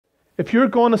If you're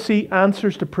going to see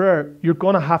answers to prayer, you're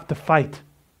going to have to fight.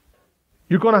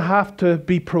 You're going to have to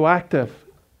be proactive.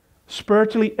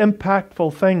 Spiritually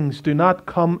impactful things do not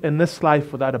come in this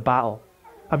life without a battle.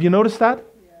 Have you noticed that?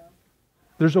 Yeah.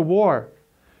 There's a war.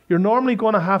 You're normally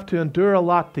going to have to endure a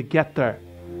lot to get there.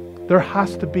 There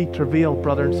has to be travail,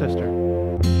 brother and sister.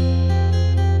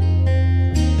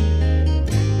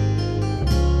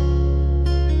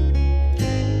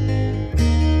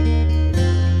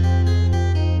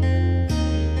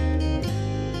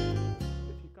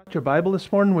 If you've got your Bible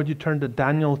this morning, would you turn to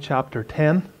Daniel chapter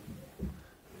 10?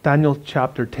 Daniel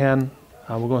chapter 10.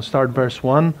 We're going to start verse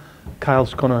 1.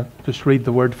 Kyle's going to just read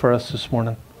the word for us this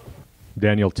morning.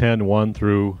 Daniel 10, 1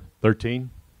 through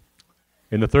 13.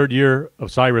 In the 3rd year of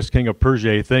Cyrus, king of Persia,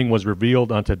 a thing was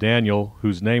revealed unto Daniel,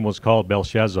 whose name was called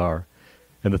Belshazzar.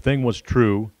 And the thing was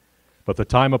true, but the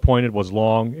time appointed was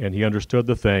long, and he understood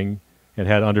the thing, and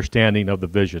had understanding of the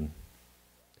vision.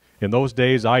 In those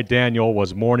days I, Daniel,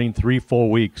 was mourning 3 full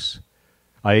weeks.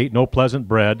 I ate no pleasant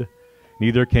bread,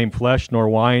 neither came flesh nor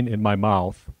wine in my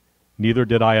mouth, neither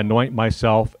did I anoint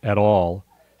myself at all,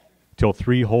 till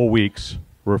 3 whole weeks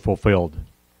were fulfilled.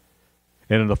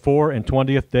 And in the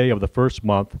 24th day of the 1st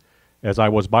month, as I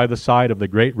was by the side of the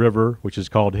great river, which is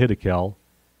called Hiddekel,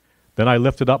 then I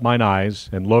lifted up mine eyes,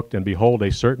 and looked, and behold,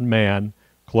 a certain man,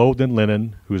 clothed in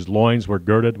linen, whose loins were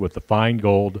girded with the fine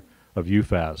gold of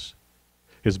Uphaz.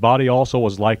 His body also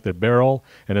was like the beryl,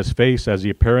 and his face as the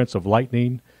appearance of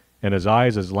lightning, and his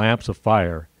eyes as lamps of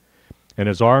fire, and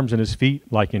his arms and his feet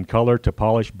like in color to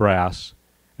polished brass,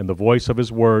 and the voice of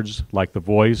his words like the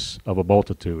voice of a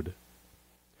multitude.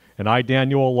 And I,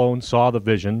 Daniel, alone saw the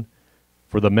vision,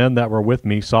 for the men that were with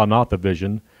me saw not the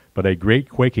vision, but a great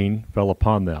quaking fell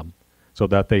upon them, so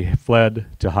that they fled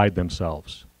to hide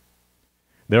themselves.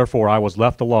 Therefore I was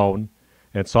left alone,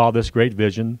 and saw this great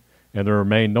vision, and there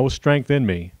remained no strength in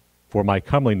me, for my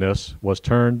comeliness was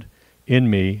turned in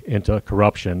me into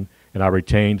corruption, and I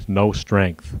retained no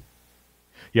strength.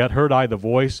 Yet heard I the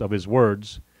voice of his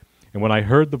words, and when I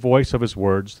heard the voice of his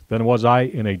words, then was I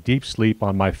in a deep sleep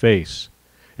on my face,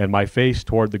 and my face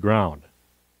toward the ground.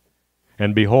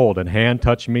 And behold, an hand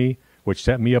touched me, which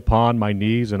set me upon my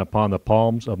knees and upon the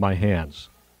palms of my hands.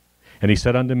 And he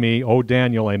said unto me, O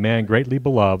Daniel, a man greatly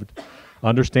beloved,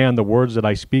 understand the words that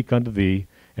I speak unto thee,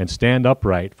 and stand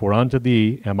upright, for unto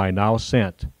thee am I now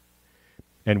sent.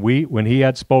 And when he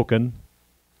had spoken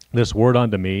this word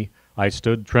unto me, I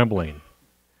stood trembling.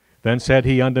 Then said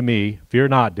he unto me, Fear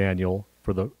not, Daniel,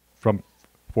 for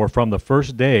from the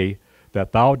first day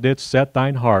that thou didst set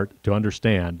thine heart to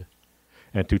understand,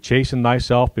 and to chasten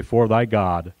thyself before thy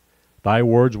God, thy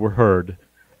words were heard,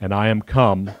 and I am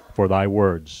come for thy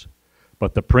words.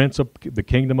 But the prince of the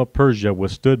kingdom of Persia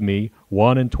withstood me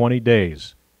 21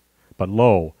 days. But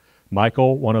lo,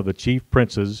 Michael, one of the chief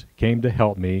princes, came to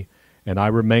help me, and I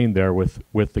remained there with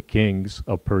the kings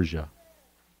of Persia.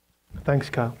 Thanks,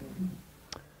 Kyle.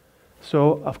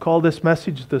 So I've called this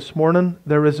message this morning,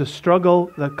 There is a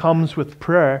Struggle That Comes with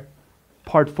Prayer,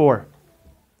 Part 4.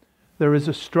 There is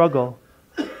a struggle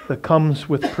that comes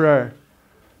with prayer,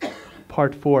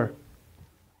 Part 4.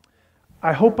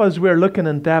 I hope as we're looking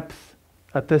in depth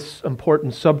at this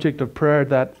important subject of prayer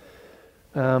that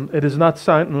it is not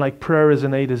sounding like prayer is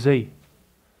an A to Z.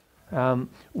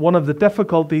 One of the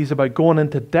difficulties about going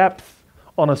into depth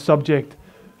on a subject,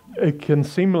 it can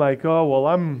seem like, oh,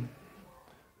 well,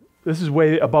 this is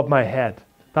way above my head.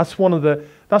 That's one of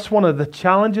the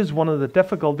challenges, one of the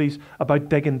difficulties about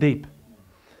digging deep.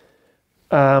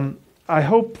 I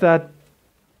hope that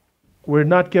we're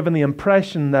not given the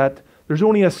impression that there's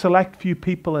only a select few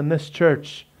people in this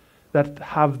church that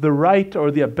have the right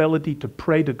or the ability to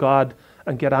pray to God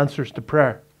and get answers to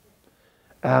prayer.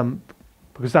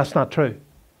 Because that's not true.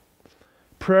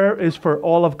 Prayer is for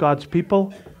all of God's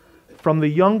people, from the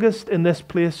youngest in this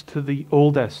place to the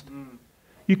oldest.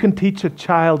 You can teach a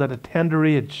child at a tender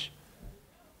age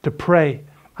to pray,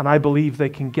 and I believe they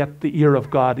can get the ear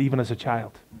of God even as a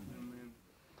child.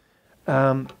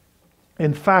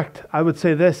 In fact, I would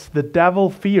say this, the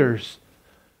devil fears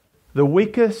the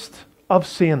weakest of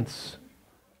saints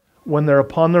when they're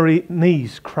upon their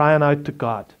knees crying out to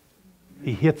God.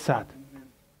 He hates that.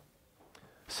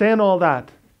 Saying all that,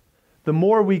 the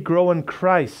more we grow in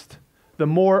Christ, the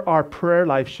more our prayer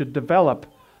life should develop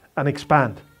and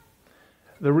expand.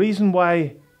 The reason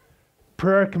why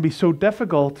prayer can be so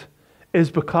difficult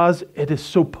is because it is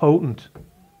so potent.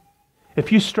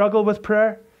 If you struggle with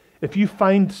prayer, if you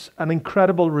find an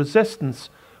incredible resistance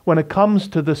when it comes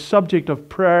to the subject of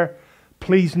prayer,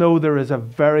 please know there is a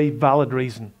very valid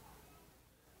reason.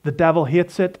 The devil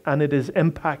hates it and it is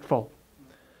impactful.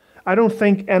 I don't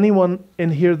think anyone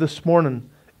in here this morning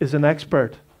is an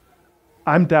expert.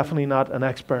 I'm definitely not an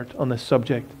expert on this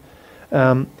subject.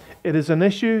 It is an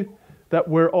issue that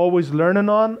we're always learning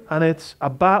on, and it's a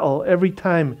battle every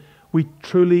time we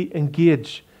truly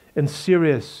engage in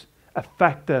serious,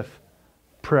 effective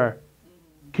prayer.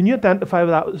 Can you identify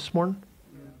with that this morning?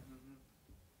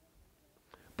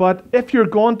 But if you're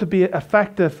going to be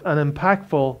effective and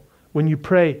impactful when you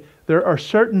pray, there are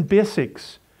certain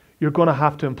basics you're going to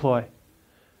have to employ.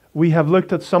 We have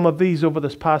looked at some of these over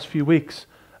this past few weeks,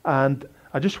 and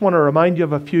I just want to remind you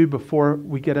of a few before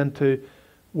we get into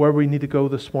where we need to go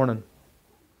this morning.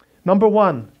 Number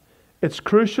one, it's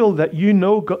crucial that you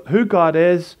know who God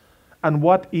is and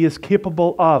what He is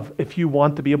capable of if you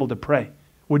want to be able to pray.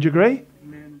 Would you agree?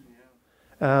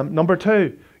 Amen. Number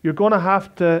two, you're going to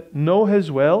have to know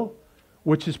His will,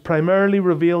 which is primarily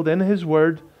revealed in His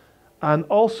Word and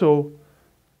also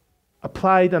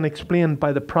applied and explained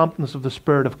by the promptness of the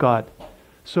Spirit of God.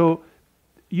 So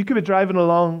you could be driving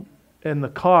along in the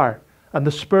car and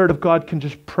the Spirit of God can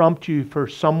just prompt you for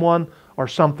someone or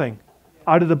something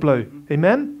out of the blue.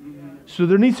 Amen? So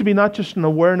there needs to be not just an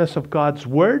awareness of God's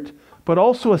Word, but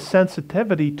also a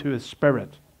sensitivity to His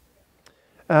Spirit.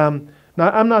 Now,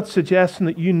 I'm not suggesting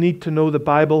that you need to know the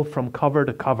Bible from cover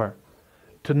to cover,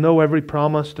 to know every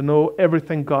promise, to know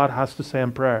everything God has to say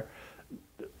in prayer.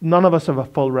 None of us have a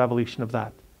full revelation of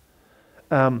that.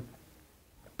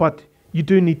 But you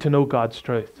do need to know God's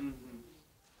truth.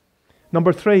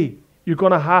 Number three, you're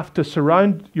going to have to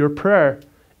surround your prayer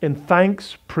in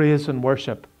thanks, praise, and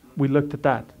worship. We looked at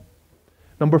that.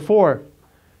 Number four,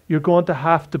 you're going to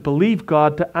have to believe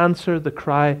God to answer the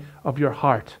cry of your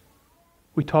heart.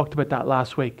 We talked about that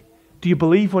last week. Do you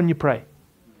believe when you pray?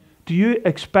 Do you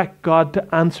expect God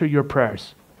to answer your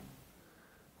prayers?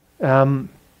 I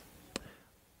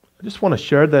just want to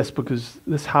share this because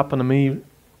this happened to me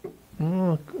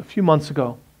a few months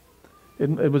ago.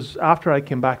 It was after I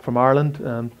came back from Ireland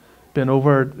and been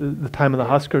over the time of the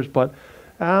Huskers. But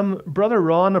Brother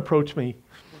Ron approached me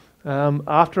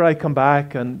after I come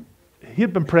back, and he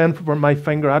had been praying for my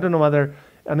finger. I don't know whether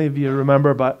any of you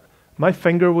remember, but my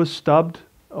finger was stubbed,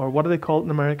 or what do they call it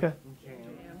in America?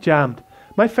 Jammed.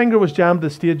 My finger was jammed to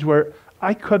the stage where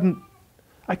I couldn't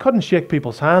shake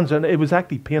people's hands, and it was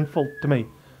actually painful to me.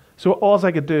 So all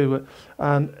I could do,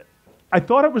 and I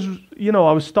thought it was,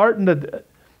 I was starting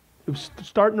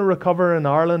to recover in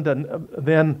Ireland, and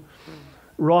then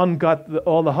Ron got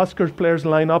all the Huskers players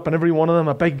lined up, and every one of them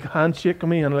a big handshake of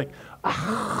me, and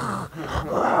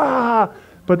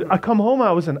But I come home,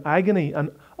 I was in agony,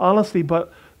 and honestly,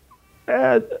 but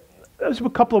it was a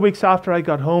couple of weeks after I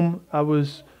got home, I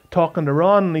was talking to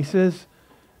Ron, and he says,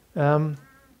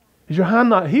 is your hand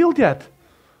not healed yet?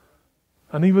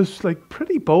 And he was like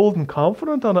pretty bold and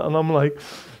confident on it, and I'm like,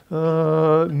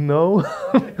 no.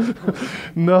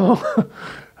 No.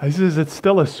 I says, it's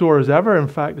still as sore as ever. In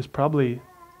fact, it's probably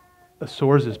as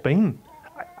sore as it's been.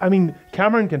 I mean,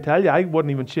 Cameron can tell you, I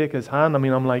wouldn't even shake his hand. I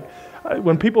mean, I'm like,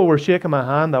 when people were shaking my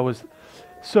hand,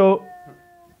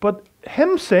 but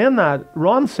him saying that,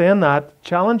 Ron saying that,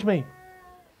 challenged me.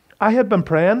 I had been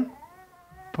praying,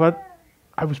 but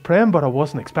I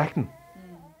wasn't expecting.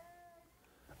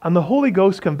 And the Holy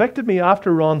Ghost convicted me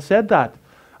after Ron said that.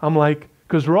 I'm like,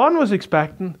 because Ron was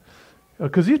expecting,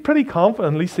 because he's pretty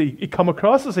confident, at least he come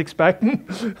across as expecting,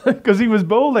 because he was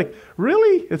bold, like,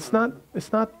 really? It's not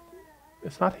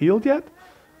healed yet?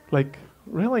 Like,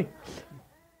 really?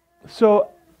 So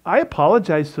I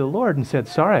apologized to the Lord and said,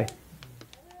 sorry.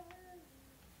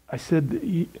 I said,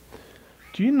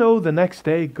 do you know the next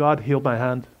day God healed my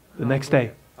hand? The next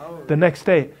day. The next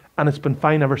day. And it's been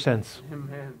fine ever since.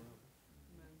 Amen.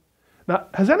 Now,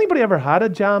 has anybody ever had a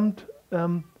jammed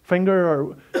finger?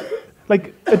 Or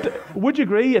would you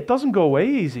agree it doesn't go away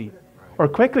easy or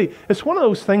quickly? It's one of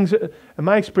those things that, in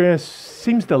my experience,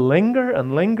 seems to linger,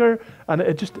 and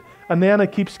then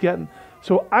it keeps getting.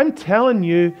 So I'm telling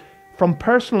you, from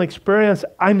personal experience,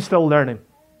 I'm still learning.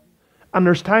 And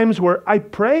there's times where I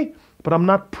pray, but I'm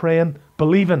not praying,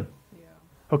 believing. Yeah.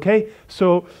 Okay?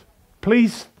 So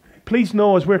please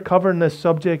know, as we're covering this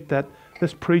subject, that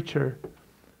this preacher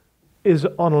is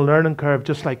on a learning curve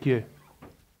just like you.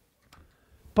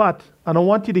 And I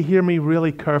want you to hear me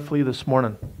really carefully this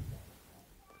morning.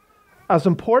 As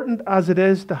important as it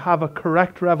is to have a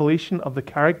correct revelation of the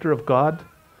character of God,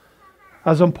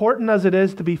 as important as it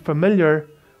is to be familiar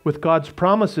with God's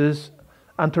promises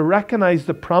and to recognize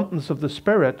the promptness of the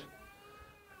Spirit,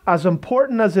 as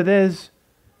important as it is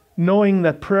knowing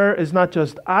that prayer is not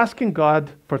just asking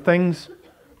God for things,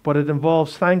 but it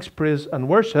involves thanks, praise, and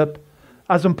worship,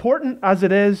 as important as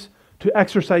it is to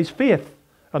exercise faith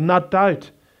and not doubt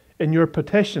in your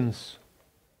petitions,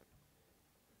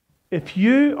 If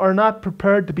you are not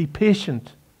prepared to be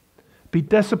patient, be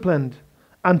disciplined,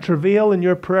 and travail in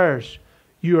your prayers,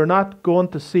 you are not going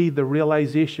to see the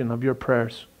realization of your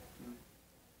prayers.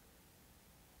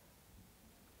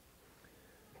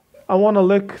 I want to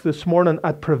look this morning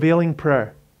at prevailing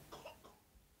prayer.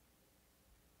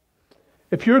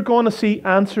 If you're going to see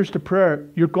answers to prayer,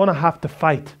 you're going to have to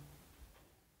fight.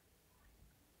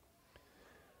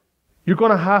 You're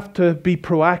going to have to be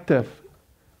proactive.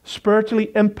 Spiritually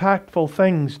impactful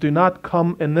things do not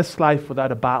come in this life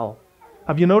without a battle.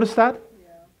 Have you noticed that? Yeah.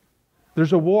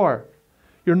 There's a war.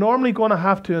 You're normally going to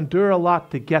have to endure a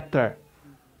lot to get there.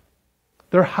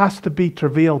 There has to be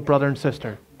travail, brother and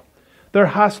sister. There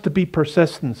has to be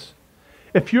persistence.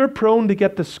 If you're prone to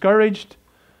get discouraged,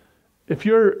 if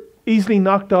you're easily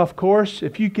knocked off course,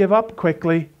 if you give up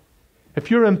quickly,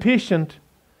 if you're impatient,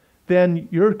 then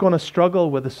you're going to struggle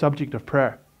with the subject of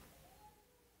prayer.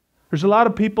 There's a lot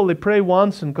of people, they pray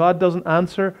once and God doesn't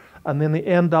answer, and then they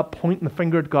end up pointing the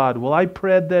finger at God. Well, I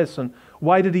prayed this, and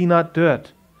why did He not do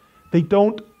it? They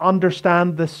don't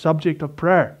understand this subject of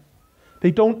prayer.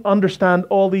 They don't understand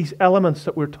all these elements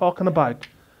that we're talking about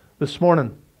this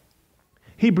morning.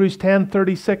 Hebrews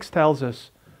 10:36 tells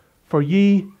us, "For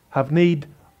ye have need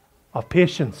of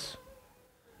patience,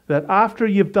 that after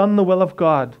you've done the will of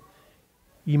God,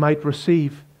 ye might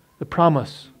receive the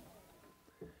promise."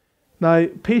 Now,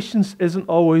 patience isn't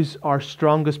always our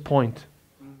strongest point.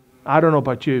 I don't know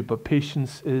about you, but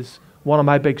patience is one of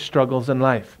my big struggles in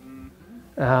life.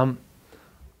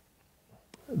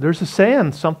 There's a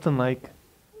saying, something like,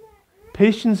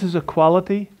 patience is a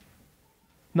quality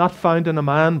not found in a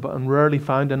man, but rarely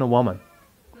found in a woman.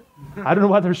 I don't know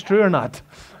whether it's true or not.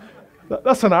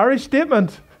 That's an Irish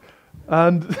statement.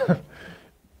 And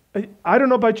I don't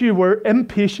know about you, we're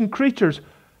impatient creatures.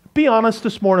 Be honest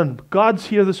this morning. God's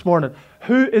here this morning.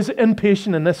 Who is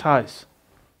impatient in this house?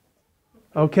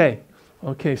 Okay,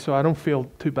 so I don't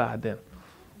feel too bad then.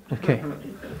 Okay.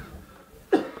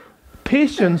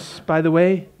 Patience, by the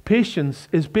way, patience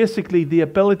is basically the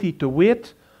ability to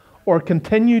wait or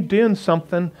continue doing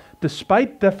something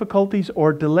despite difficulties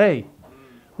or delay,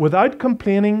 without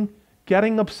complaining,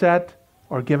 getting upset,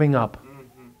 or giving up.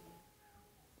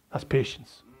 That's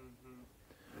patience.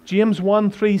 James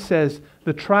 1:3 says,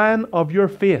 "The trying of your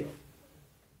faith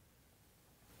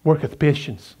worketh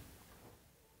patience."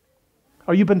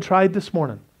 Are you been tried this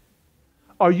morning?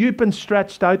 Are you been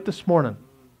stretched out this morning?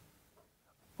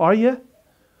 Are you?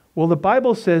 Well, the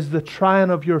Bible says the trying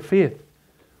of your faith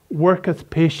worketh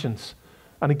patience.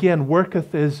 And again,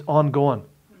 worketh is ongoing.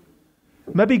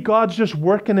 Maybe God's just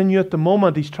working in you at the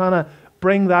moment. He's trying to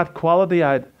bring that quality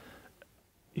out.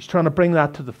 He's trying to bring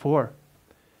that to the fore.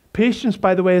 Patience,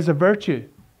 by the way, is a virtue.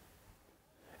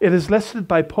 It is listed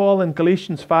by Paul in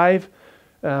Galatians 5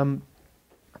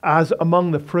 as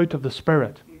among the fruit of the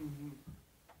Spirit.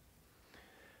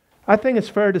 I think it's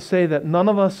fair to say that none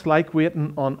of us like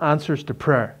waiting on answers to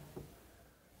prayer.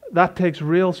 That takes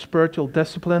real spiritual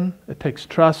discipline, it takes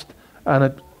trust, and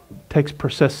it takes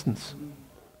persistence.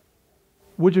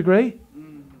 Would you agree?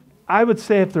 I would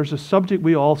say if there's a subject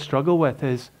we all struggle with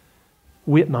is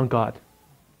waiting on God.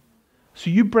 So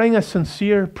you bring a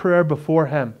sincere prayer before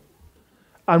Him,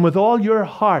 and with all your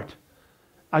heart,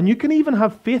 and you can even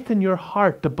have faith in your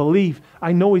heart to believe,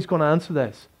 I know He's going to answer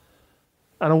this.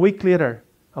 And a week later,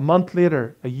 a month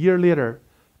later, a year later,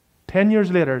 10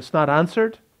 years later, it's not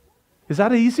answered. Is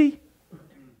that easy?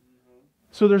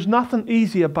 So there's nothing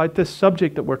easy about this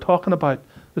subject that we're talking about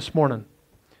this morning.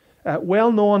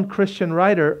 Well-known Christian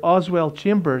writer Oswald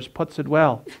Chambers puts it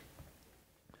well.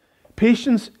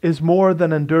 Patience is more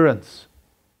than endurance.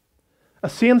 A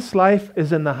saint's life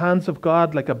is in the hands of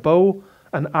God like a bow,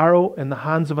 an arrow in the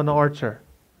hands of an archer.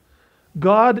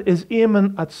 God is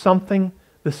aiming at something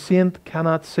the saint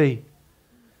cannot see.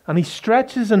 And he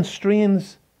stretches and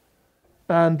strains,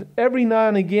 and every now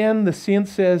and again the saint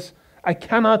says, I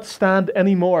cannot stand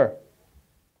anymore.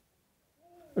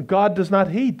 God does not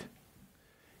heed.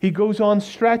 He goes on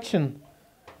stretching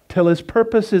till his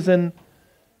purpose is in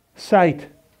sight.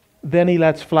 Then he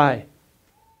lets fly.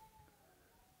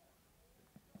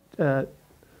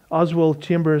 Oswald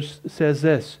Chambers says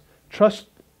this: trust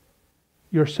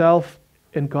yourself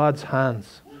in God's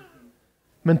hands.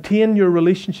 Maintain your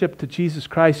relationship to Jesus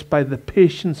Christ by the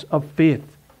patience of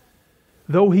faith.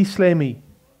 Though he slay me,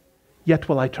 yet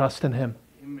will I trust in him.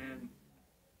 Amen.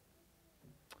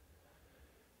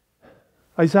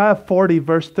 Isaiah 40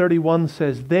 verse 31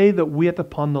 says, they that wait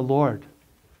upon the Lord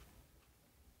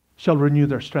shall renew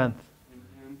their strength.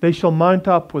 Amen. They shall mount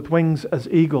up with wings as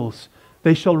eagles.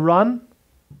 They shall run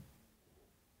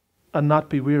and not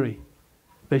be weary.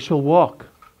 They shall walk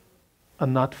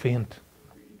and not faint.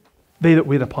 They that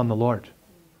wait upon the Lord.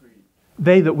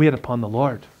 They that wait upon the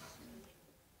Lord.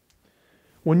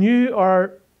 When you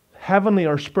are heavenly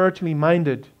or spiritually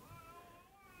minded,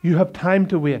 you have time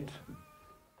to wait.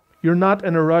 You're not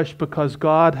in a rush because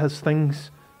God has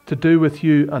things to do with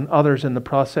you and others in the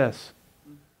process.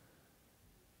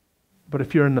 But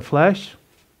if you're in the flesh,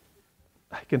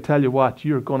 I can tell you what,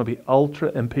 you're going to be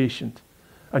ultra impatient.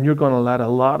 And you're going to let a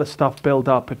lot of stuff build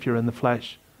up if you're in the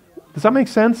flesh. Does that make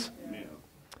sense?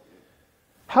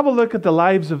 Have a look at the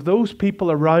lives of those people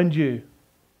around you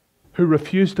who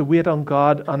refuse to wait on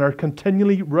God and are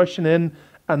continually rushing in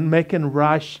and making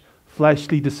rash,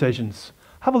 fleshly decisions.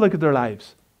 Have a look at their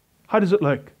lives. How does it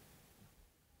look?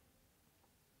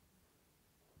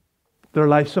 Their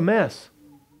life's a mess.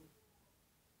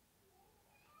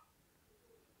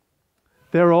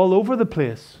 They're all over the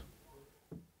place.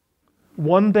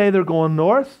 One day they're going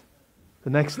north, the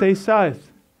next day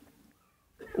south.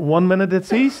 1 minute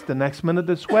it's east, the next minute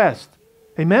it's west.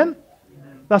 Amen?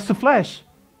 That's the flesh.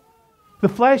 The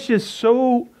flesh is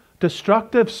so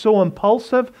destructive, so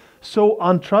impulsive, so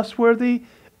untrustworthy.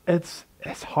 It's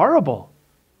horrible.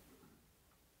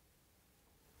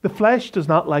 The flesh does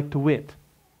not like to wait.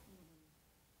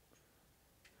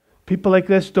 People like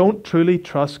this don't truly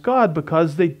trust God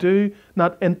because they do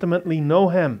not intimately know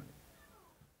Him.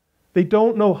 They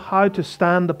don't know how to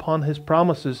stand upon His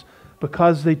promises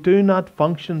because they do not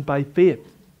function by faith.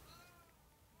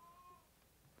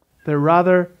 They're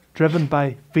rather driven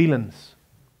by feelings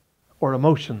or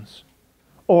emotions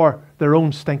or their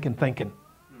own stinking thinking.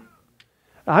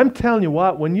 I'm telling you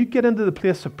what, when you get into the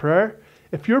place of prayer,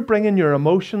 if you're bringing your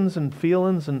emotions and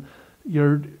feelings and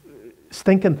your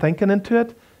stinking thinking into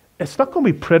it, it's not going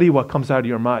to be pretty what comes out of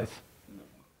your mouth.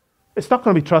 It's not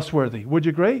going to be trustworthy. Would you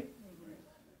agree?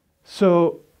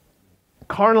 So,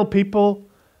 carnal people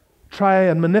try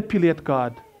and manipulate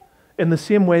God in the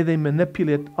same way they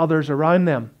manipulate others around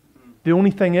them. The only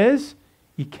thing is,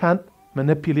 you can't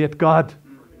manipulate God.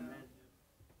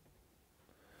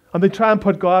 And they try and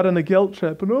put God on a guilt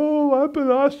trip. And, oh, I've been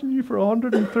asking you for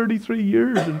 133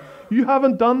 years and you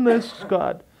haven't done this,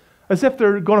 God. As if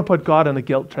they're going to put God on a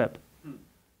guilt trip.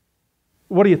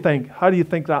 What do you think? How do you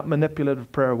think that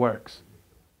manipulative prayer works?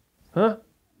 Huh?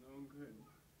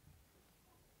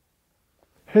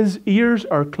 His ears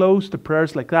are closed to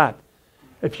prayers like that.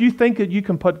 If you think that you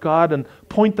can put God and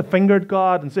point the finger at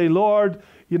God and say, Lord,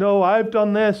 you know, I've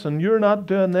done this and you're not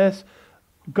doing this.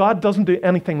 God doesn't do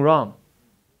anything wrong.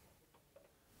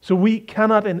 So we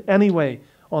cannot in any way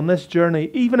on this journey,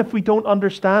 even if we don't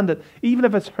understand it, even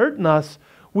if it's hurting us,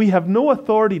 we have no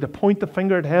authority to point the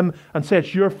finger at Him and say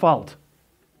it's your fault.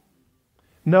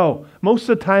 No, most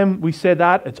of the time we say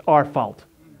that, it's our fault.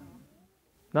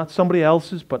 Not somebody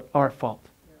else's, but our fault.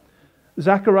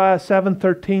 Zechariah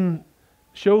 7:13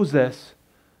 shows this.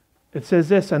 It says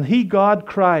this, and He, God,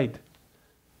 cried,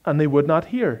 and they would not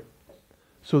hear.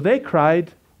 So they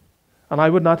cried, and I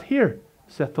would not hear,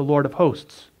 saith the Lord of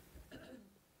hosts.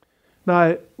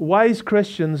 Now, wise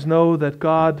Christians know that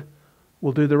God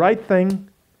will do the right thing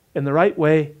in the right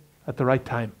way at the right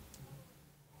time.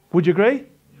 Would you agree?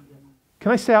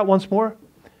 Can I say that once more?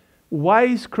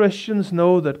 Wise Christians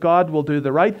know that God will do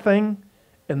the right thing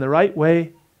in the right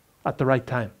way at the right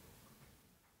time.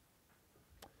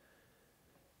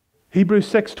 Hebrews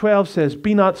 6:12 says,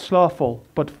 be not slothful,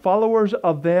 but followers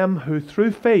of them who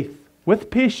through faith, with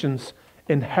patience,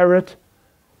 inherit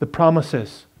the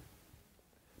promises.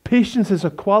 Patience is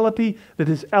a quality that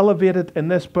is elevated in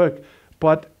this book,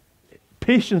 but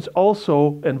patience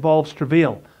also involves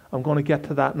travail. I'm going to get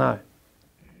to that now.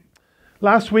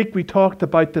 Last week we talked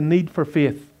about the need for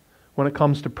faith when it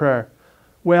comes to prayer.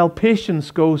 Well,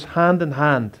 patience goes hand in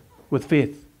hand with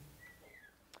faith.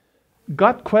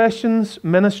 Got Questions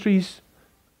Ministries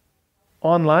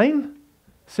online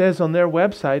says on their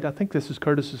website, I think this is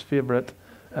Curtis's favorite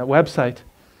website.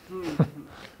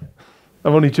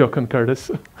 I'm only joking,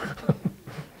 Curtis.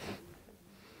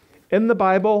 In the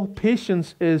Bible,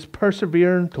 patience is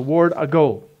persevering toward a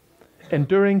goal,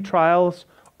 enduring trials,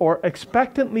 or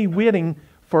expectantly waiting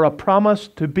for a promise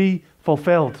to be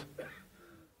fulfilled.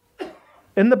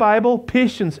 In the Bible,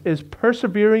 patience is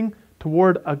persevering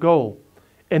toward a goal,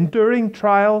 enduring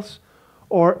trials,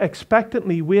 or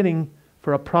expectantly waiting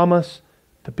for a promise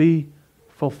to be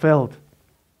fulfilled.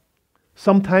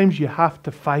 Sometimes you have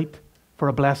to fight for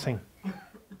a blessing.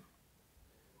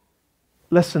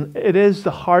 Listen, it is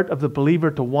the heart of the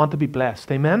believer to want to be blessed.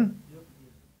 Amen?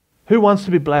 Who wants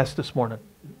to be blessed this morning?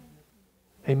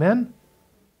 Amen?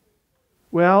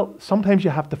 Well, sometimes you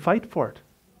have to fight for it.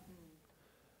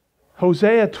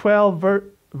 Hosea 12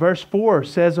 verse 4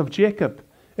 says of Jacob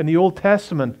in the Old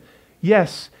Testament,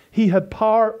 yes, he had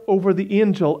power over the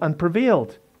angel and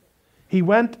prevailed. He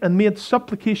went and made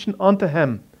supplication unto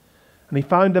him, and he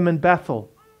found him in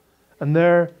Bethel, and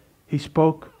there he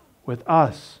spoke with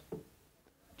us.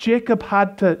 Jacob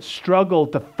had to struggle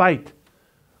to fight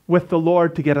with the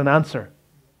Lord to get an answer.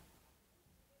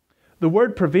 The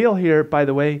word prevail here, by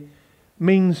the way,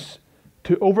 means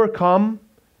to overcome,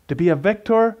 to be a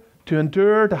victor, to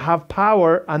endure, to have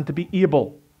power, and to be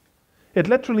able. It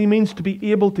literally means to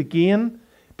be able to gain,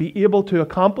 be able to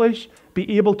accomplish,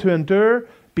 be able to endure,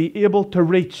 be able to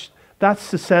reach.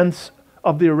 That's the sense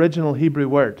of the original Hebrew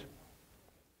word.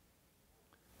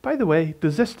 By the way,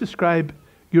 does this describe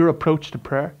your approach to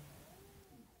prayer?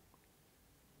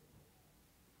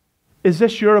 Is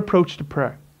this your approach to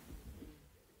prayer?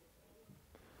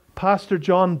 Pastor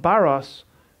John Barros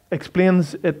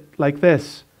explains it like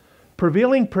this.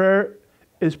 Prevailing prayer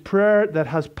is prayer that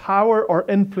has power or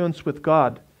influence with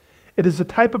God. It is a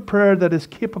type of prayer that is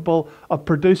capable of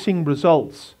producing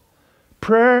results.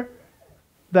 Prayer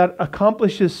that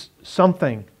accomplishes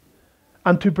something.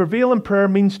 And to prevail in prayer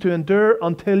means to endure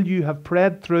until you have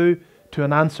prayed through to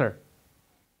an answer.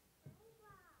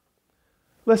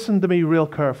 Listen to me real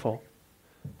careful.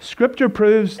 Scripture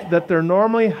proves that there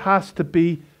normally has to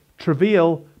be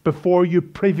travail before you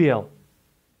prevail.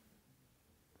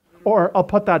 Or I'll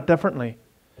put that differently.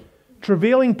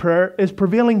 Travailing prayer is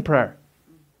prevailing prayer.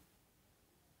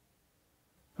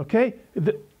 Okay?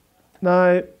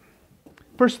 Now,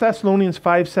 1 Thessalonians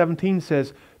 5:17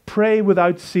 says, pray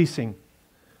without ceasing.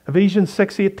 Ephesians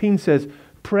 6:18 says,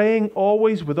 praying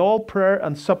always with all prayer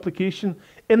and supplication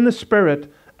in the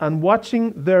Spirit, and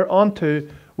watching thereunto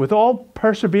with all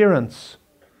perseverance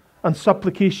and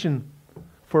supplication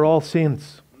for all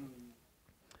saints.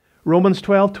 Romans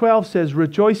 12:12 says,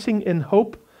 rejoicing in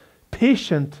hope,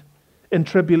 patient in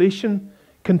tribulation,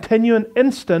 continuing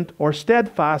instant or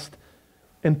steadfast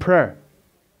in prayer.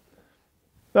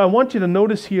 Now I want you to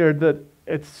notice here that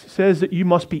it says that you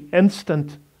must be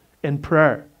instant in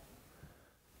prayer.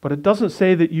 But it doesn't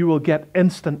say that you will get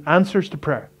instant answers to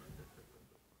prayer.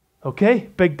 Okay?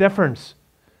 Big difference.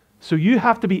 So you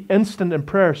have to be instant in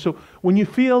prayer. So when you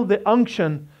feel the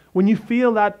unction, when you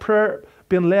feel that prayer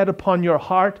being laid upon your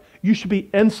heart, you should be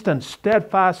instant,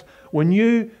 steadfast. When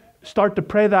you start to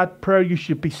pray that prayer, you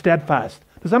should be steadfast.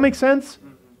 Does that make sense?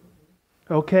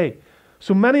 Okay.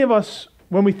 So many of us,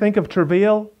 when we think of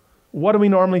travail, what do we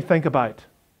normally think about?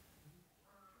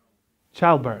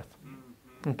 Childbirth.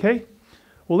 Okay?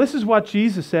 Well, this is what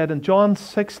Jesus said in John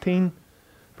 16,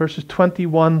 verses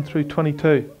 21 through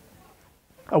 22.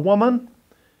 A woman,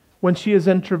 when she is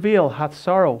in travail, hath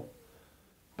sorrow,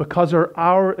 because her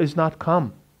hour is not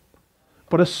come.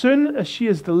 But as soon as she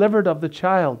is delivered of the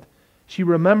child, she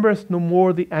remembereth no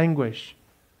more the anguish,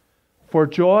 for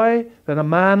joy that a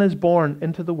man is born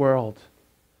into the world.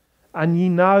 And ye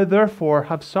now therefore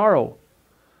have sorrow,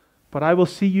 but I will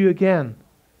see you again,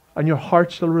 and your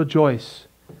heart shall rejoice,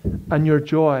 and your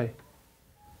joy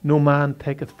no man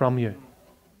taketh from you.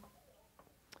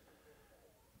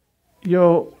 You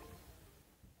know,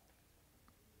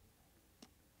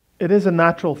 it is a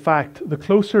natural fact. The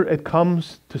closer it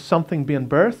comes to something being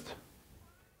birthed,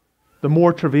 the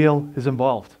more travail is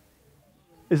involved.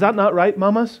 Is that not right,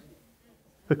 mamas?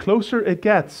 The closer it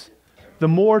gets, the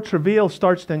more travail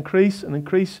starts to increase and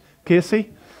increase.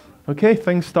 Casey? Okay,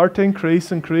 things start to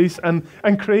increase and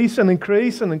increase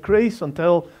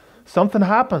until something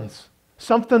happens.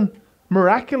 Something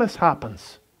miraculous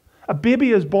happens. A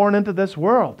baby is born into this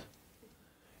world.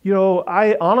 You know,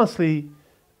 I honestly,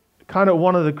 kind of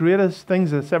one of the greatest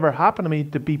things that's ever happened to me,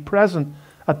 to be present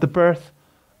at the birth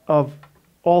of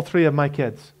all three of my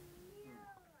kids.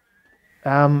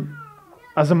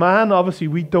 As a man, obviously,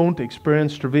 we don't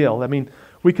experience travail. I mean,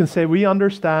 we can say we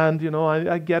understand, you know,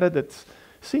 I get it. It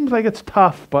seems like it's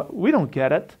tough, but we don't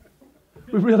get it.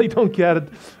 We really don't get it.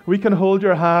 We can hold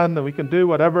your hand and we can do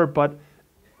whatever, but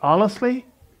honestly,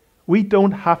 we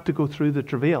don't have to go through the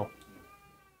travail.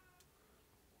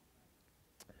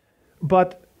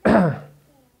 But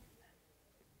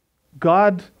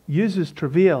God uses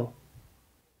travail,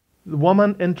 the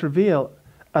woman in travail,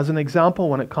 as an example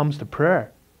when it comes to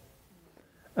prayer.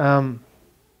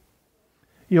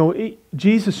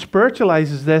 Jesus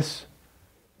spiritualizes this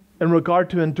in regard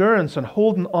to endurance and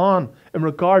holding on in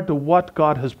regard to what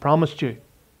God has promised you.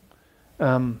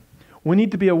 We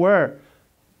need to be aware,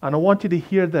 and I want you to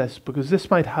hear this because this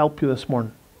might help you this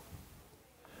morning.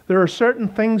 There are certain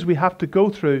things we have to go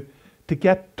through to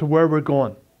get to where we're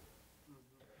going.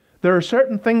 There are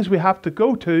certain things we have to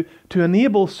go to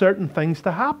enable certain things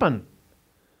to happen.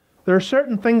 There are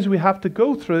certain things we have to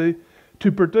go through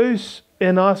to produce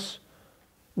in us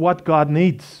what God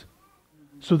needs.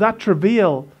 So that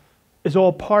travail is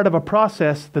all part of a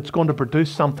process that's going to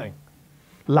produce something.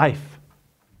 Life.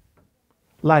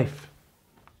 Life.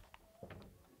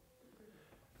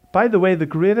 By the way, the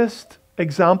greatest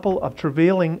example of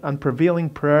travailing and prevailing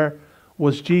prayer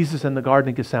was Jesus in the Garden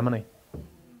of Gethsemane.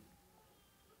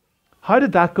 How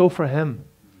did that go for him?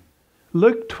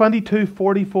 Luke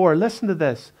 22:44. Listen to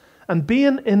this. And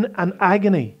being in an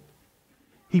agony,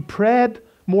 he prayed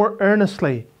more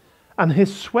earnestly, and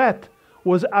his sweat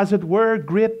was as it were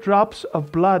great drops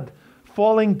of blood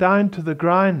falling down to the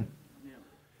ground.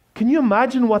 Can you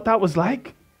imagine what that was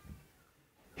like?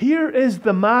 Here is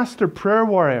the master prayer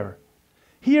warrior.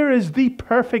 Here is the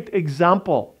perfect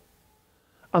example.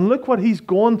 And look what he's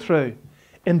going through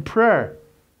in prayer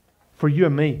for you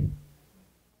and me.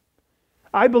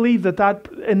 I believe that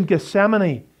in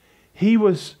Gethsemane, he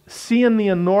was seeing the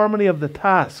enormity of the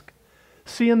task,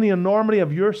 seeing the enormity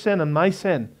of your sin and my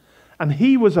sin. And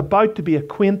he was about to be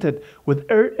acquainted with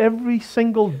every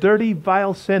single dirty,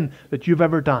 vile sin that you've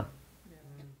ever done.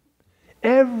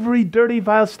 Every dirty,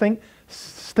 vile,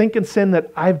 stinking sin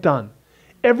that I've done.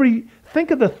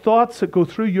 Think of the thoughts that go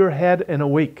through your head in a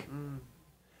week.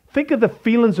 Think of the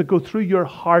feelings that go through your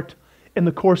heart in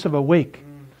the course of a week.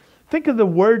 Think of the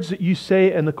words that you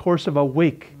say in the course of a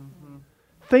week.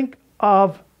 Think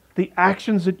of the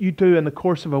actions that you do in the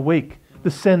course of a week. The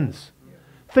sins.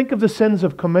 Think of the sins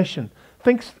of commission.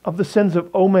 Think of the sins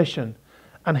of omission.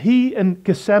 And he in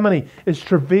Gethsemane is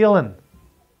travailing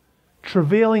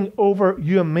over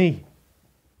you and me.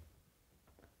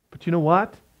 But you know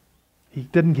what? He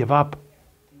didn't give up.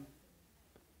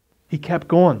 He kept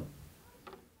going.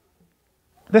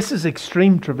 This is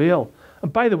extreme travail.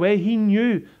 And by the way, he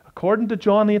knew, according to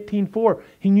John 18:4,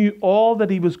 he knew all that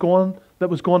was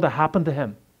going to happen to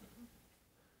him.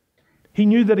 He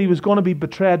knew that he was going to be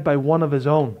betrayed by one of his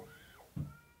own.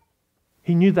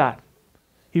 He knew that.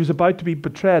 He was about to be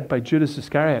betrayed by Judas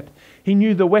Iscariot. He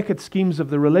knew the wicked schemes of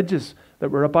the religious that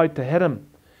were about to hit him.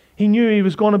 He knew he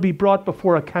was going to be brought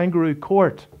before a kangaroo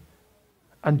court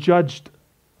and judged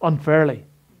unfairly.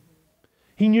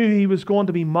 He knew he was going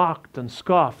to be mocked and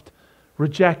scoffed,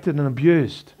 rejected and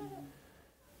abused.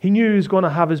 He knew he was going to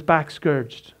have his back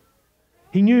scourged.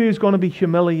 He knew he was going to be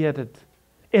humiliated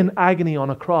in agony on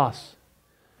a cross.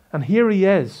 And here he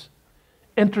is,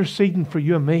 interceding for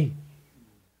you and me,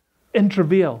 in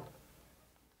travail.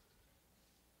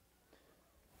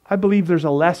 I believe there's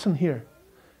a lesson here,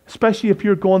 especially if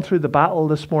you're going through the battle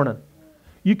this morning.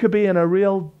 You could be in a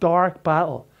real dark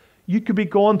battle. You could be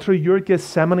going through your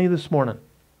Gethsemane this morning.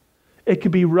 It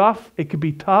could be rough. It could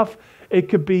be tough. It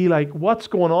could be like, what's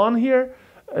going on here?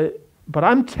 But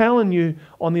I'm telling you,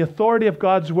 on the authority of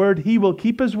God's word, he will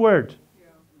keep his word.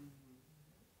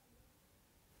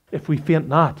 If we faint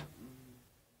not.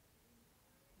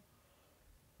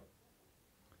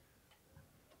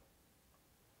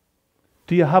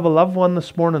 Do you have a loved one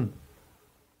this morning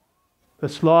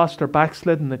that's lost or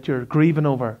backslidden that you're grieving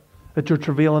over, that you're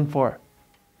travailing for?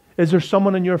 Is there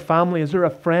someone in your family? Is there a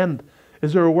friend?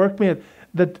 Is there a workmate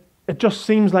that it just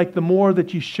seems like the more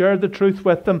that you share the truth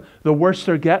with them, the worse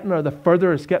they're getting or the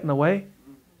further it's getting away?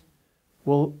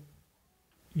 Well,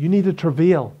 you need to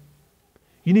travail.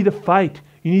 You need to fight.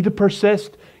 You need to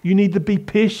persist. You need to be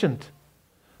patient,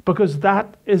 because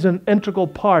that is an integral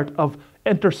part of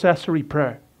intercessory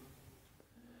prayer.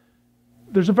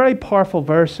 There's a very powerful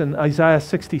verse in Isaiah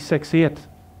 66:8.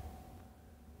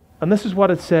 And this is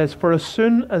what it says: "For as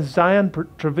soon as Zion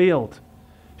travailed,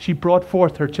 she brought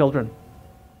forth her children."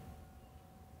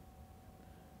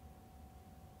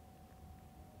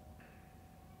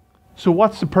 So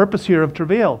what's the purpose here of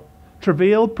travail?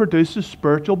 Travail produces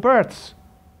spiritual births.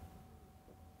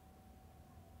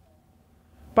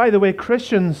 By the way,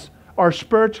 Christians are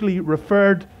spiritually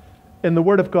referred in the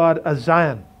Word of God as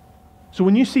Zion. So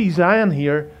when you see Zion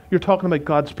here, you're talking about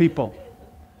God's people.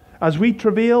 As we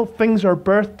travail, things are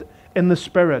birthed in the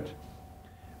Spirit.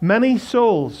 Many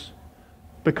souls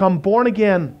become born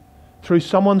again through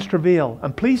someone's travail.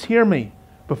 And please hear me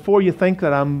before you think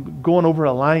that I'm going over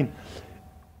a line.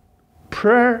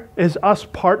 Prayer is us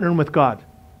partnering with God.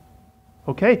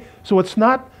 Okay? So it's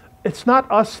not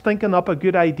us thinking up a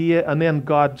good idea and then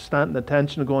God standing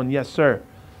attention and going, yes, sir.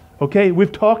 Okay?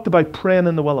 We've talked about praying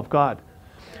in the will of God.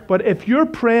 But if you're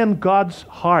praying God's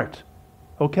heart,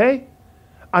 okay?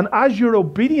 And as you're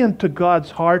obedient to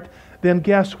God's heart, then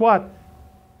guess what?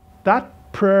 That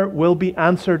prayer will be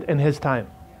answered in His time.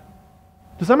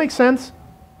 Does that make sense?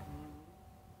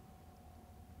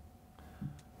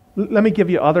 Let me give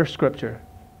you other scripture.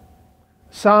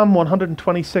 Psalm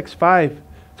 126:5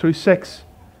 through 6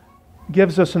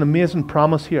 gives us an amazing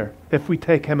promise here if we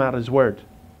take Him at His word.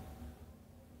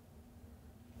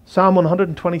 Psalm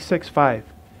 126:5.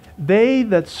 They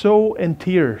that sow in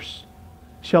tears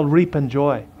shall reap in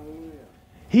joy.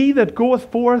 He that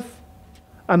goeth forth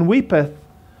and weepeth,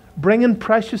 bringing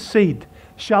precious seed,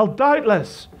 shall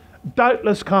doubtless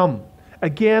come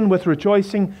again with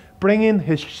rejoicing, bringing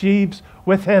his sheaves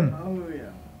with him.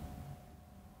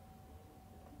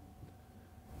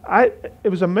 It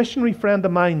was a missionary friend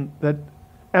of mine that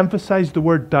emphasized the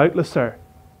word doubtless there.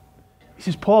 He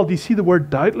says, Paul, do you see the word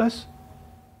doubtless?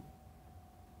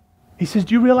 He says,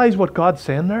 do you realize what God's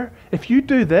saying there? If you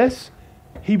do this,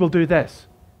 he will do this.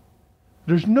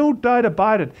 There's no doubt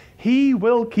about it. He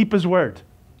will keep his word.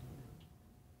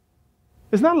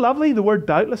 Isn't that lovely, the word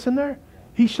doubtless in there?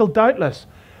 He shall doubtless.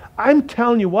 I'm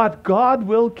telling you what, God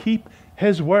will keep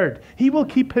his word. He will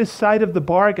keep his side of the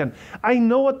bargain. I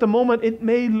know at the moment it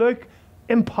may look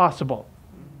impossible.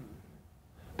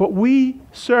 But we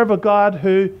serve a God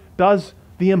who does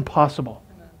the impossible.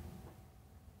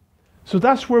 So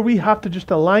that's where we have to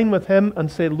just align with him and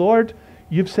say, Lord,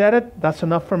 you've said it, that's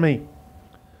enough for me.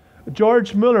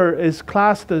 George Muller is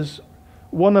classed as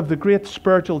one of the great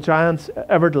spiritual giants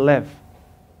ever to live.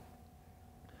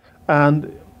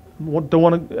 And don't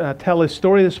want to tell his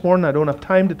story this morning. I don't have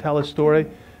time to tell his story.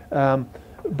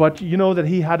 But you know that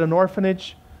he had an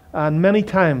orphanage, and many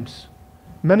times,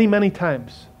 many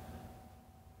times,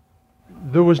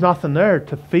 there was nothing there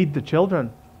to feed the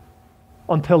children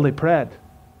until they prayed.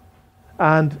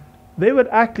 And they would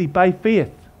actually, by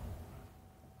faith,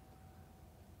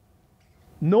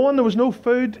 knowing there was no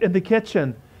food in the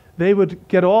kitchen, they would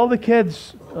get all the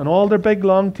kids and all their big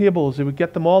long tables, they would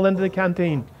get them all into the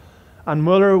canteen. And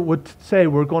Muller would say,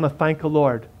 we're going to thank the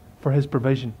Lord for his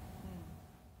provision.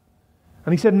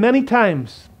 And he said many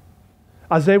times,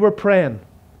 as they were praying,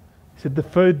 he said the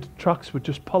food trucks would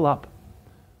just pull up.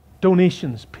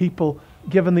 Donations, people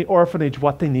giving the orphanage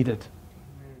what they needed.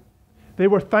 They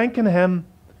were thanking him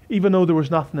even though there was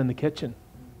nothing in the kitchen.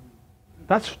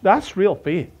 That's real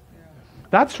faith.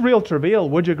 That's real travail.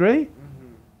 Would you agree?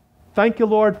 Thank you,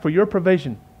 Lord, for your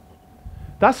provision.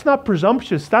 That's not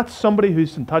presumptuous. That's somebody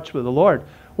who's in touch with the Lord.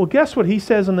 Well, guess what he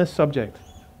says on this subject?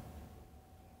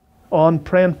 On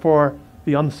praying for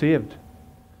the unsaved.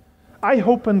 I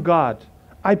hope in God.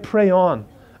 I pray on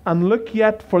and look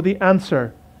yet for the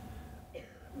answer.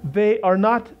 They are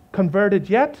not converted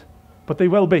yet, but they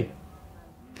will be.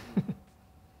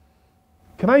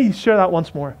 Can I share that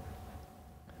once more?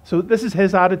 So this is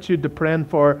his attitude to praying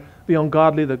for the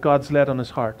ungodly that God's led on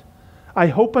his heart. I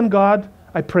hope in God,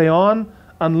 I pray on,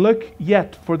 and look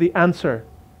yet for the answer.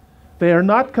 They are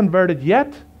not converted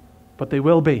yet, but they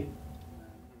will be.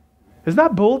 Is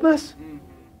that boldness?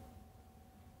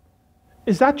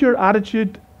 Is that your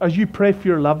attitude as you pray for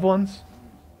your loved ones?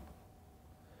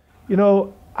 You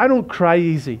know, I don't cry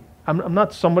easy. I'm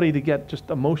not somebody to get just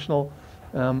emotional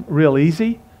real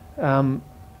easy.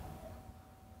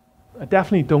 I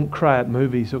definitely don't cry at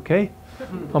movies, okay?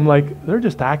 I'm like, they're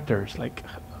just actors. Like,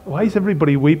 why is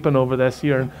everybody weeping over this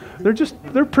here? And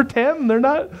they're pretending, they're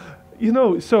not, you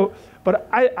know. So, but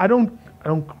I don't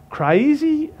cry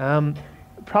easy.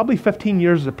 Probably 15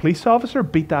 years as a police officer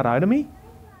beat that out of me.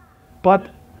 But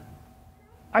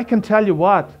I can tell you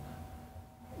what,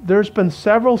 there's been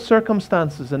several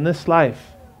circumstances in this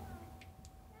life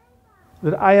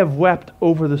that I have wept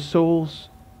over the souls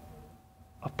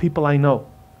of people I know.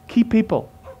 Key people.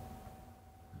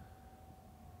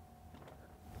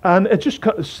 And it just,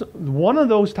 one of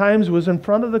those times was in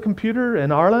front of the computer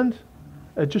in Ireland.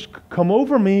 It just come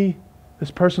over me, this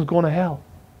person's going to hell.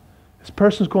 This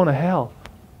person's going to hell.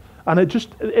 And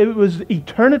it was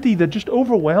eternity that just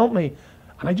overwhelmed me.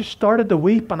 And I just started to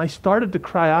weep and I started to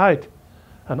cry out.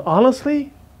 And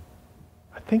honestly,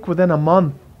 I think within a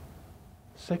month,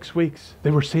 6 weeks,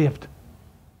 they were saved.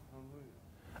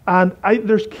 And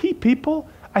there's key people.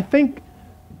 I think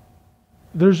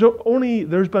there's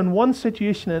been one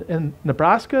situation in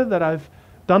Nebraska that I've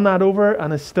done that over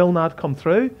and has still not come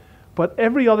through. But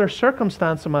every other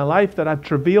circumstance in my life that I've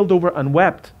travailed over and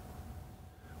wept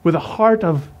with a heart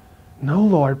of, no,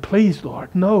 Lord, please,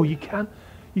 Lord, no, you can't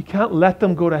let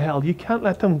them go to hell. You can't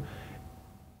let them.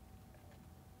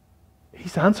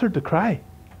 He's answered the cry.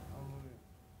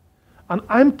 And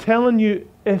I'm telling you,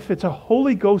 if it's a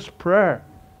Holy Ghost prayer,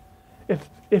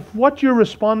 if what you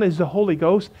respond is the Holy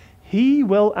Ghost, He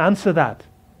will answer that.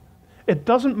 It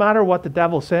doesn't matter what the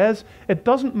devil says. It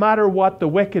doesn't matter what the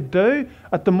wicked do.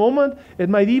 At the moment, it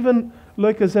might even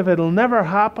look as if it'll never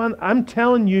happen. I'm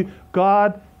telling you,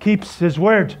 God keeps His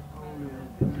word.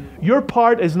 Your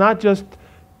part is not just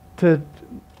to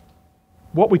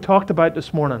what we talked about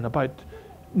this morning, about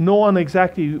knowing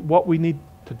exactly what we need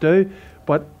to do,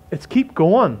 but it's keep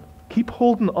going. Keep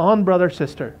holding on, brother,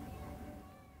 sister.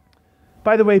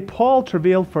 By the way, Paul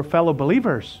travailed for fellow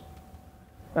believers.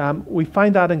 We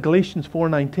find that in Galatians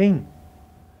 4:19.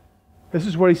 This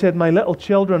is where he said, "My little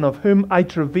children, of whom I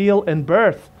travail in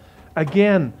birth,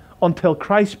 again, until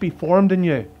Christ be formed in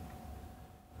you."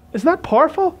 Isn't that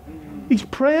powerful? He's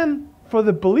praying for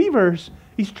the believers.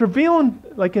 He's travailing,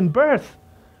 like in birth,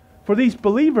 for these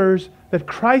believers, that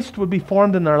Christ would be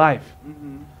formed in their life.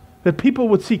 That people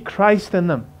would see Christ in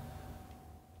them.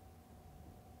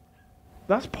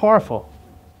 That's powerful.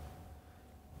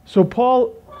 So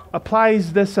Paul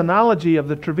applies this analogy of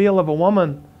the travail of a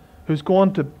woman who's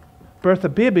going to birth a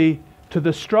baby to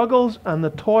the struggles and the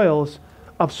toils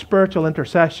of spiritual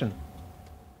intercession.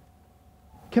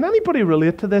 Can anybody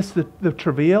relate to this, the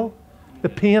travail, the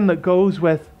pain that goes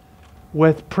with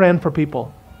praying for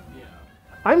people? Yeah.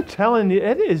 I'm telling you,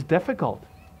 it is difficult.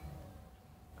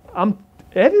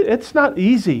 It's not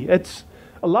easy. It's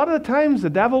a lot of the times the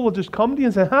devil will just come to you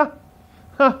and say,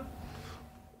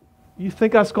 you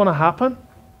think that's going to happen?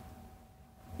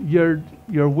 You're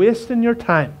wasting your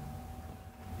time.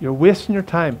 You're wasting your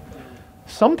time.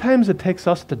 Sometimes it takes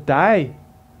us to die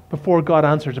before God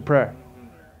answers a prayer.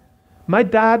 My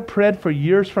dad prayed for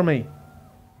years for me.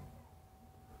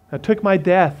 I took my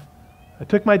death. I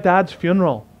took my dad's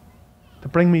funeral to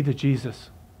bring me to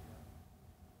Jesus.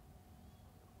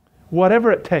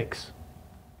 Whatever it takes.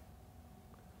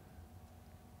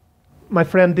 My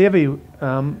friend Davy,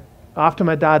 after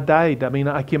my dad died,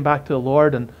 I came back to the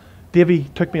Lord, and Davy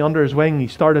took me under his wing. He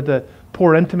started to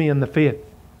pour into me in the faith.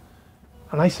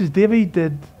 And I says, "Davy,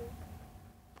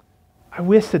 I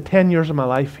wasted 10 years of my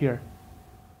life here.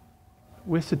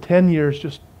 Wasted 10 years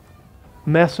just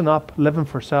messing up, living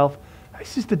for self." I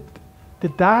says, did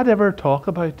Dad ever talk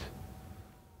about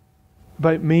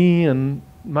me and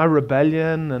my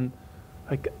rebellion? And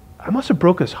I must have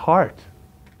broke his heart.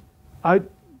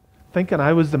 Thinking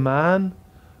I was the man,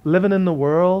 living in the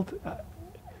world.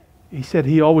 He said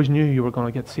he always knew you were going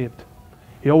to get saved.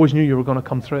 He always knew you were going to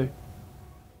come through.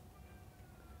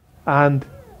 And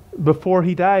before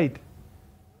he died,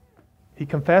 he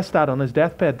confessed that on his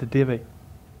deathbed to Davy.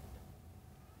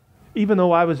 Even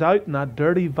though I was out in that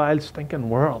dirty, vile, stinking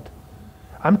world.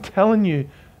 I'm telling you,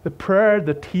 the prayer,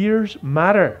 the tears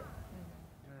matter.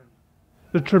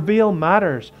 The travail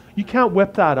matters. You can't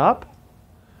whip that up.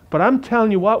 But I'm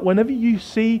telling you what, whenever you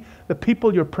see the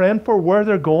people you're praying for, where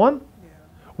they're going,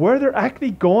 where they're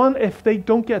actually going if they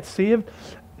don't get saved,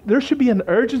 there should be an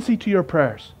urgency to your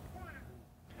prayers.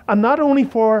 And not only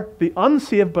for the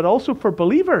unsaved, but also for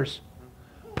believers.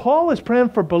 Paul is praying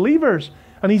for believers,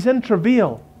 and he's in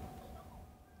travail.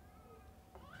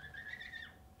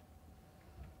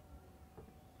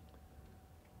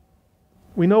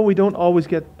 We know we don't always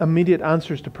get immediate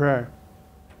answers to prayer.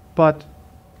 But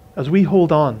as we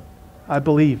hold on, I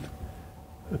believe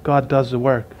that God does the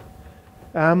work.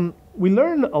 We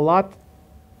learn a lot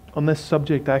on this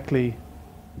subject actually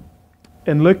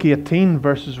in Luke 18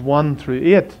 verses 1 through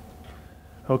 8.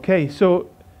 Okay, so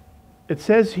it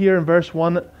says here in verse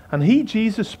 1, "And he,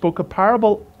 Jesus, spoke a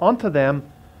parable unto them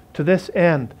to this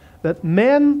end, that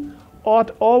men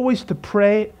ought always to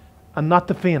pray and not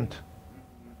to faint."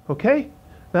 Okay?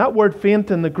 That word faint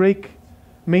in the Greek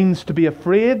means to be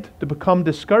afraid, to become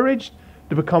discouraged,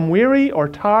 to become weary or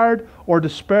tired or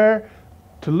despair,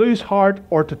 to lose heart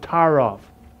or to tire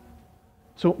of.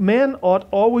 So men ought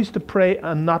always to pray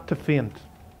and not to faint.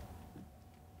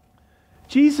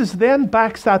 Jesus then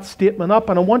backs that statement up,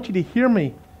 and I want you to hear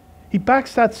me. He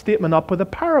backs that statement up with a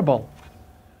parable.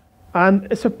 And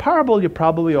it's a parable you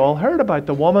probably all heard about,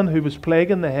 the woman who was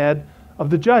plaguing the head of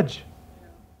the judge.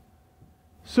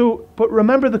 So, but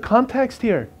remember the context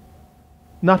here.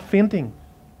 Not fainting.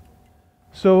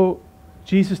 So,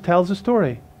 Jesus tells a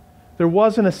story. There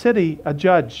was in a city a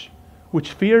judge,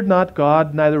 which feared not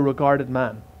God, neither regarded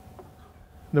man.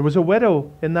 There was a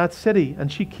widow in that city,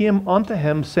 and she came unto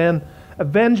him, saying,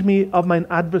 "Avenge me of mine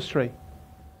adversary."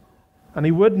 And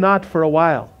he would not for a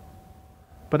while.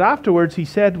 But afterwards he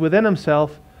said within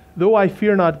himself, "Though I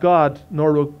fear not God,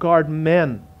 nor regard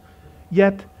men,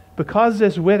 yet because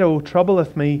this widow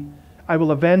troubleth me, I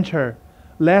will avenge her,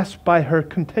 lest by her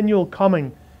continual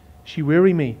coming she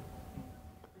weary me."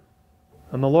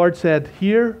 And the Lord said,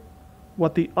 "Hear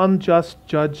what the unjust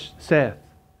judge saith.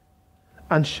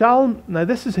 And now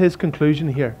this is his conclusion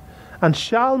here, and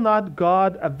shall not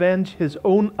God avenge his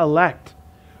own elect,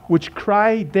 which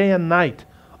cry day and night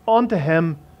unto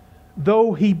him,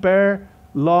 though he bear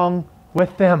long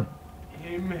with them?"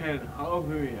 Amen.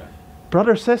 Hallelujah.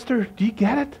 Brother, sister, do you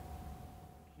get it?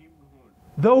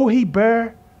 Though he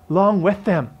bear long with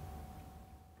them.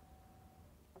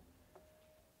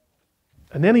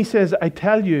 And then he says, "I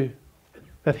tell you,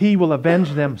 that he will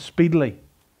avenge them speedily.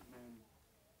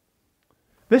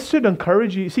 This should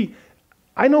encourage you. See,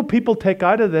 I know people take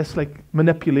out of this like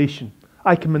manipulation.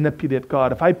 I can manipulate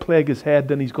God. If I plague his head,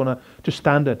 then he's going to just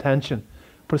stand at attention.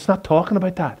 But it's not talking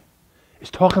about that. It's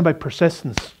talking about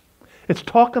persistence. It's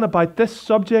talking about this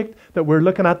subject that we're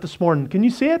looking at this morning. Can you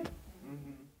see it?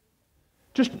 Mm-hmm.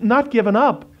 Just not giving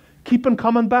up. Keeping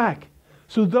coming back.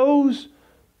 So those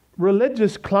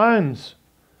religious clowns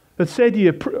that say to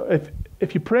you,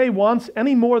 if you pray once,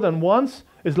 any more than once,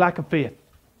 is lack of faith.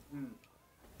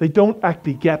 They don't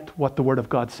actually get what the Word of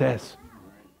God says.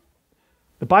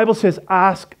 The Bible says,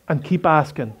 ask and keep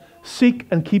asking. Seek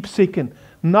and keep seeking.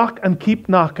 Knock and keep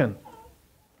knocking.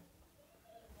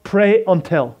 Pray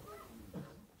until.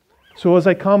 So as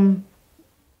I come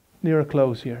near a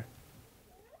close here,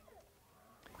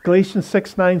 Galatians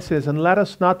 6:9 says, and let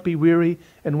us not be weary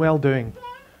in well-doing,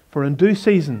 for in due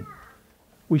season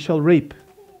we shall reap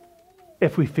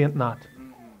if we faint not.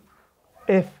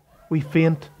 If we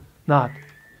faint not.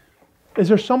 Is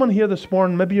there someone here this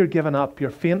morning, maybe you're giving up,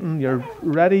 you're fainting, you're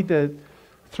ready to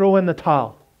throw in the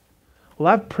towel? Well,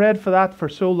 I've prayed for that for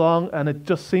so long and it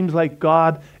just seems like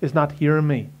God is not hearing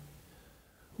me.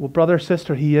 Well, brother,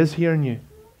 sister, he is hearing you.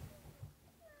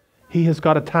 He has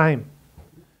got a time.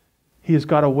 He has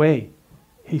got a way.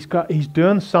 He's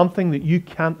doing something that you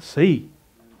can't see.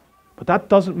 But that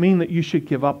doesn't mean that you should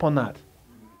give up on that.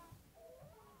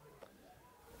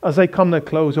 As I come to a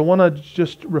close, I want to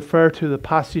just refer to the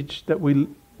passage that we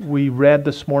read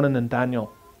this morning in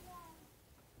Daniel.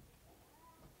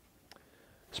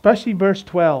 Especially verse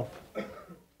 12. Of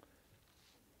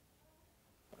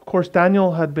course,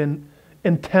 Daniel had been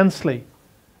intensely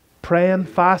praying,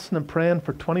 fasting and praying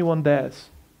for 21 days.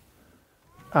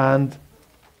 And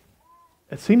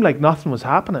it seemed like nothing was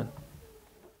happening.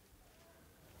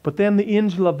 But then the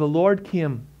angel of the Lord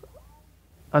came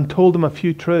and told him a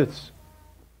few truths.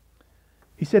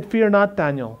 He said, fear not,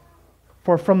 Daniel,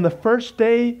 for from the first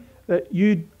day that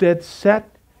you did set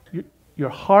your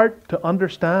heart to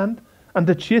understand and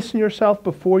to chasten yourself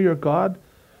before your God,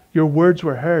 your words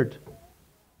were heard.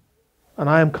 And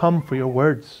I am come for your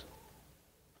words.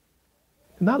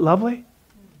 Isn't that lovely?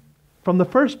 From the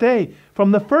first day,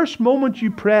 from the first moment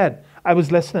you prayed, I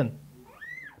was listening.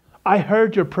 I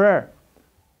heard your prayer.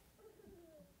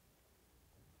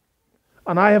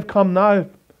 And I have come now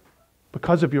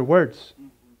because of your words.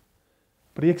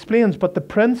 But he explains, but the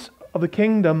prince of the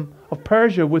kingdom of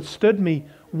Persia withstood me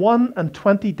 21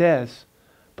 days.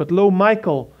 But lo,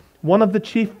 Michael, one of the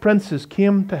chief princes,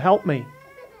 came to help me.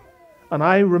 And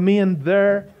I remained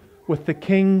there with the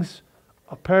kings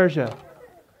of Persia.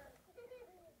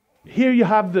 Here you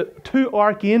have the two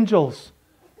archangels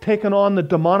taking on the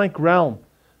demonic realm.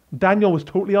 Daniel was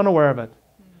totally unaware of it.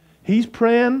 He's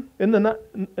praying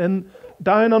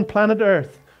down on planet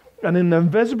Earth. And in the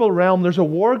invisible realm, there's a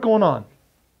war going on.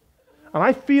 And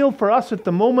I feel for us at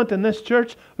the moment in this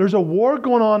church, there's a war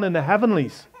going on in the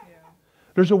heavenlies.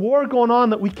 There's a war going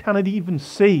on that we cannot even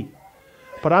see.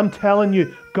 But I'm telling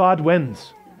you, God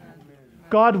wins.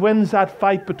 God wins that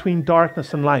fight between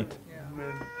darkness and light.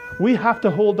 We have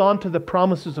to hold on to the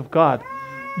promises of God.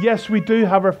 Yes, we do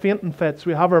have our fainting fits.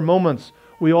 We have our moments.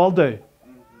 We all do.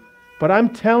 But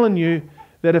I'm telling you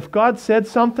that if God said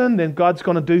something, then God's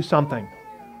going to do something.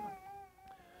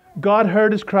 God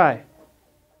heard his cry.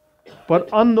 But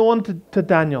unknown to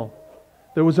Daniel,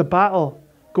 there was a battle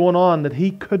going on that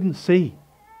he couldn't see.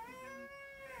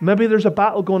 Maybe there's a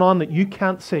battle going on that you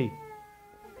can't see.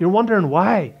 You're wondering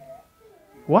why.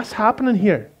 What's happening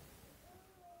here?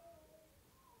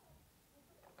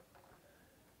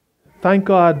 Thank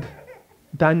God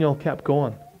Daniel kept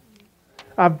going.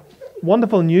 I have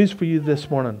wonderful news for you this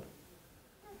morning.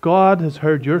 God has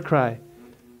heard your cry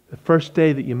the first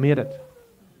day that you made it.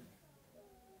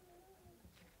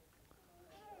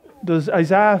 Does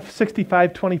Isaiah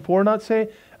 65:24 not say,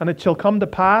 and it shall come to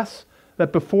pass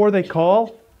that before they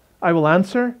call, I will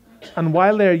answer, and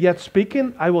while they are yet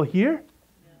speaking, I will hear?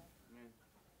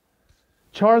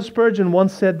 Charles Spurgeon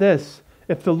once said this,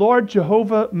 if the Lord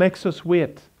Jehovah makes us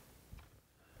wait,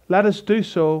 let us do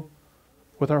so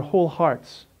with our whole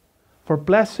hearts. For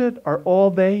blessed are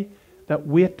all they that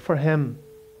wait for him.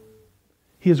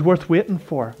 He is worth waiting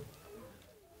for.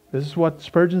 This is what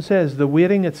Spurgeon says. The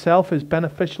waiting itself is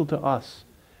beneficial to us.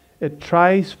 It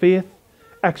tries faith,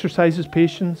 exercises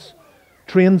patience,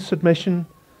 trains submission,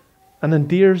 and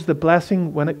endears the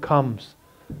blessing when it comes.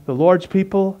 The Lord's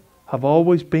people have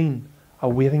always been a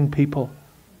waiting people.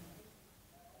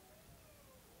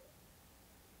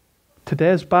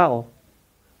 Today's battle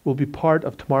will be part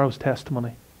of tomorrow's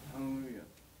testimony. Hallelujah.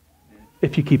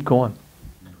 If you keep going.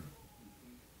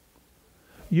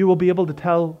 you will be able to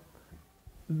tell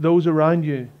those around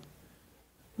you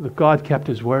that God kept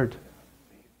His word.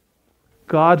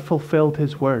 God fulfilled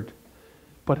His word.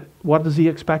 But what does He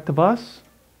expect of us?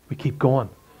 We keep going.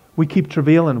 We keep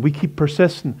travailing. We keep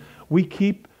persisting. We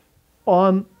keep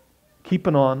on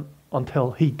keeping on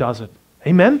until He does it.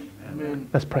 Amen? Amen.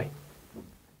 Let's pray.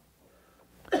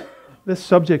 This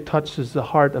subject touches the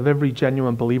heart of every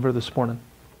genuine believer this morning.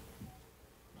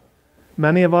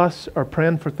 Many of us are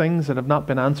praying for things that have not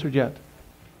been answered yet.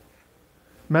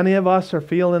 Many of us are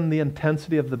feeling the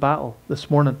intensity of the battle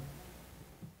this morning.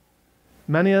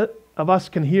 Many of us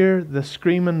can hear the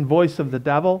screaming voice of the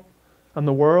devil and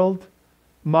the world,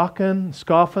 mocking,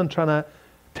 scoffing, trying to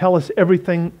tell us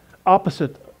everything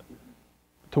opposite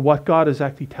to what God is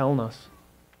actually telling us.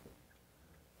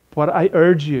 But I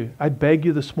urge you, I beg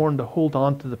you this morning to hold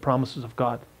on to the promises of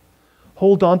God.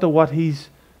 Hold on to what He's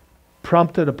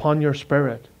prompted upon your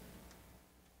spirit.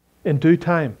 In due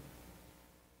time,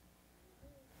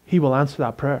 He will answer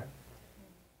that prayer.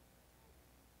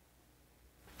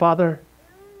 Father,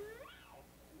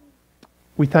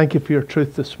 we thank You for Your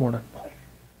truth this morning.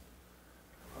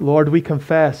 Lord, we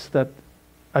confess that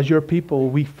as Your people,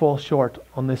 we fall short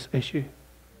on this issue.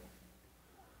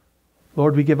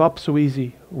 Lord, we give up so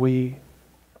easy. We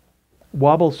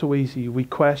wobble so easy. We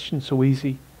question so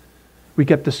easy. We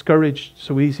get discouraged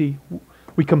so easy.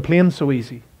 We complain so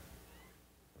easy.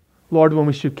 Lord, when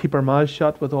we should keep our mouths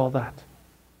shut with all that.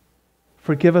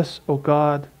 Forgive us, O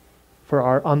God, for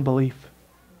our unbelief.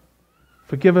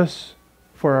 Forgive us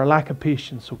for our lack of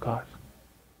patience, O God.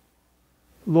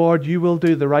 Lord, You will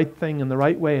do the right thing in the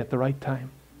right way at the right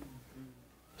time.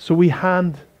 So we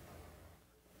hand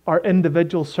our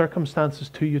individual circumstances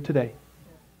to You today.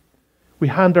 We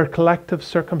hand our collective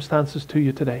circumstances to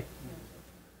You today.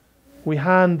 We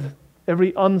hand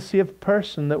every unsaved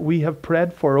person that we have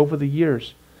prayed for over the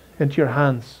years into Your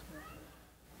hands.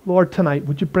 Lord, tonight,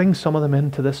 would You bring some of them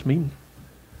into this meeting?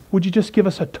 Would You just give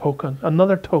us a token,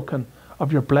 another token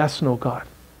of Your blessing, O God?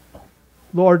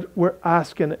 Lord, we're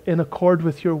asking in accord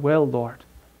with Your will, Lord.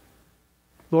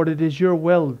 Lord, it is Your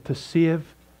will to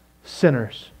save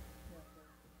sinners.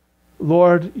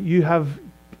 Lord, You have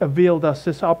availed us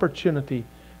this opportunity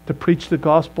to preach the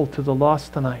gospel to the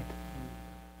lost tonight.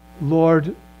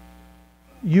 Lord,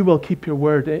 You will keep Your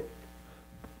word.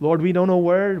 Lord, we don't know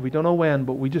where, we don't know when,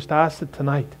 but we just ask that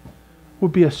tonight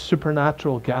would be a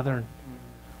supernatural gathering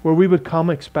where we would come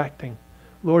expecting.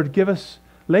 Lord,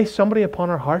 lay somebody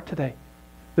upon our heart today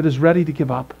that is ready to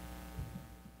give up.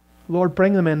 Lord,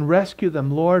 bring them in, rescue them,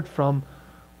 Lord, from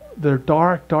their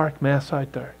dark, dark mess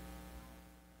out there.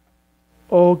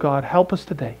 Oh God, help us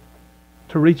today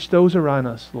to reach those around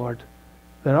us, Lord,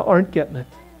 that aren't getting it.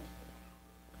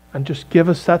 And just give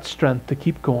us that strength to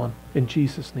keep going in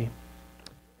Jesus' name.